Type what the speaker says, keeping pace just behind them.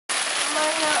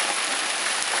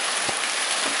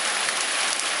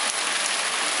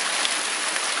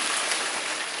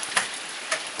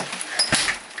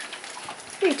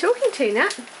Who are you talking to,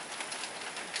 Nat?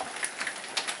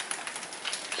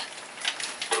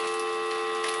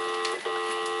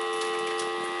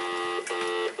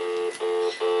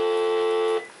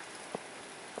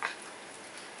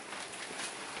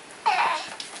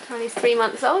 Tiny's 3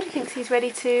 months old. He thinks he's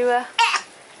ready to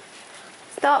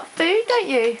start food, don't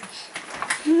you?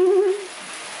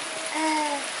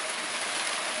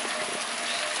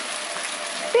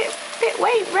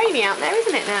 bit rainy out there,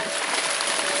 isn't it, Nat?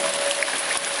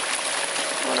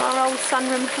 On our old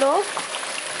sunroom floor.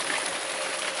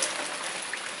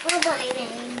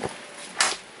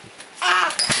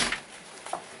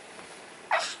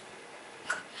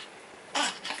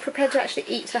 Prepared to actually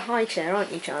eat the high chair,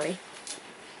 aren't you, Charlie?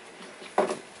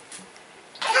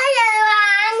 Hello,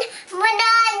 Anne.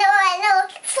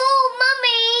 For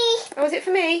Mummy. Oh, is it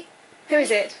for me? Who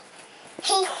is it?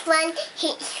 He's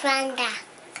Grandad.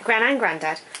 Gran and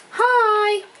Grandad.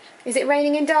 Hi! Is it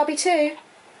raining in Derby too?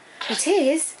 It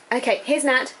is? Okay, here's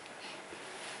Nat.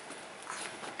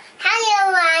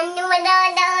 Hello, Anne.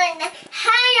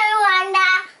 Hello, Anna.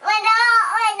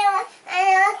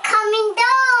 Coming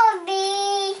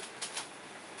Derby.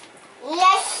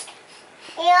 Yes.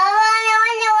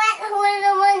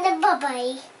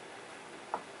 Bye-bye.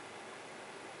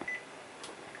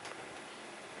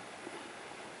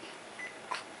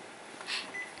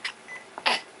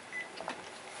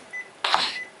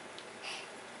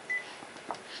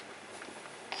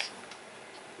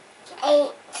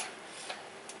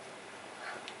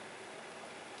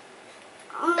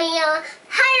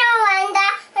 Hello, Wanda.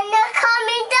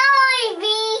 Coming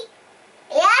Derby.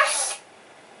 Yes.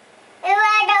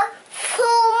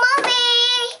 For Mummy.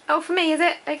 Oh, for me, is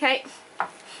it? Okay.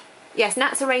 Yes,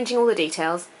 Nat's arranging all the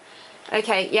details.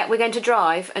 Okay, yeah, we're going to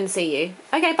drive and see you.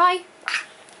 Okay, bye.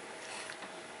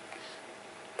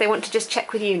 They want to just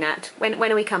check with you, Nat. When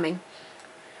are we coming?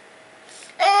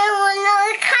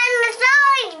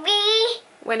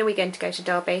 When are we going to go to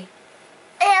Derby?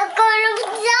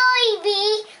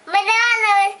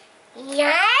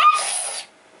 Yes.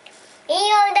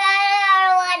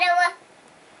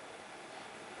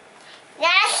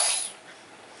 Yes.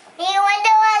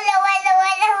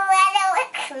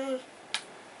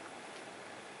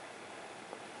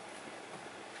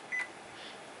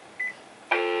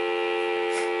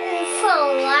 For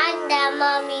Wanda,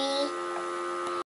 Mommy.